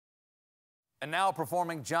And now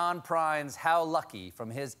performing John Prine's How Lucky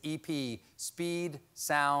from his EP, Speed,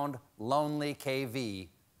 Sound, Lonely KV,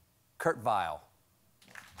 Kurt Vile.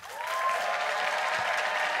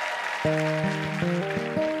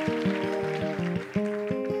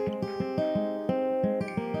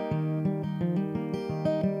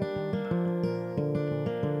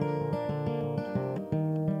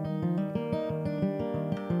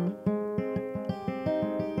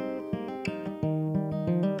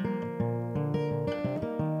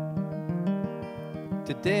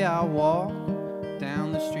 Today I walk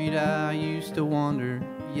down the street I used to wander.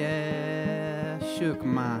 Yeah, shook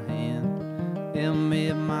my hand and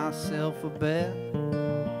made myself a bet.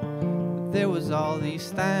 There was all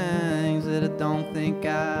these things that I don't think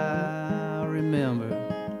I remember.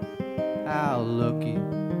 How lucky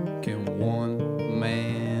can one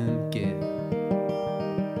man get?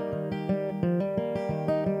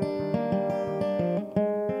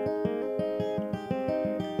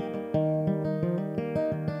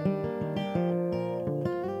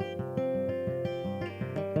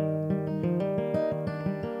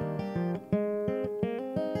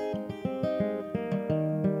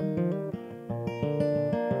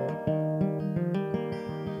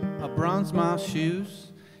 Bronzed my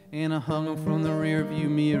shoes and I hung them from the rearview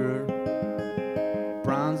mirror.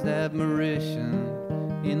 Bronzed admiration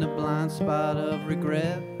in the blind spot of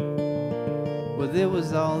regret. Well, there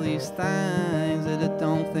was all these things that I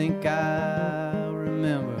don't think I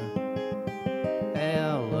remember.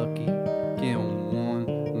 How lucky can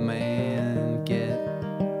one man get?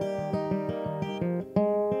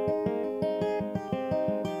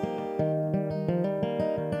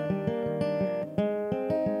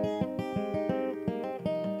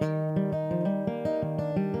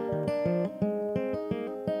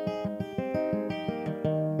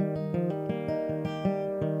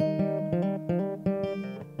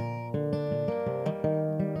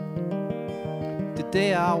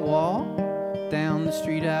 Today I walk down the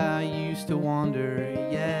street I used to wander.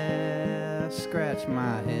 Yeah, scratch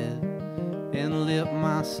my head and lit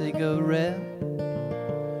my cigarette.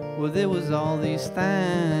 Well, there was all these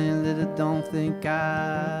things that I don't think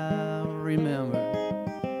I remember.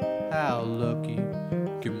 How lucky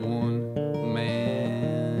can one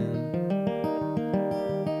man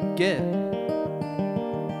get?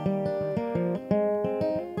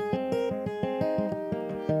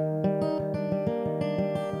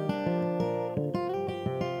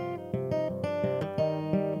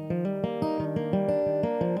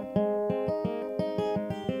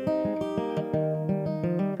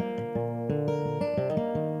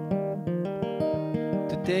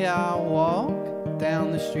 Today I walk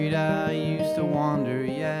down the street I used to wander.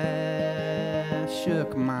 Yeah,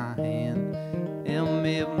 shook my hand and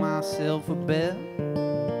made myself a bet.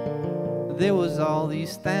 There was all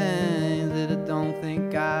these things that I don't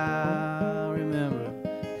think I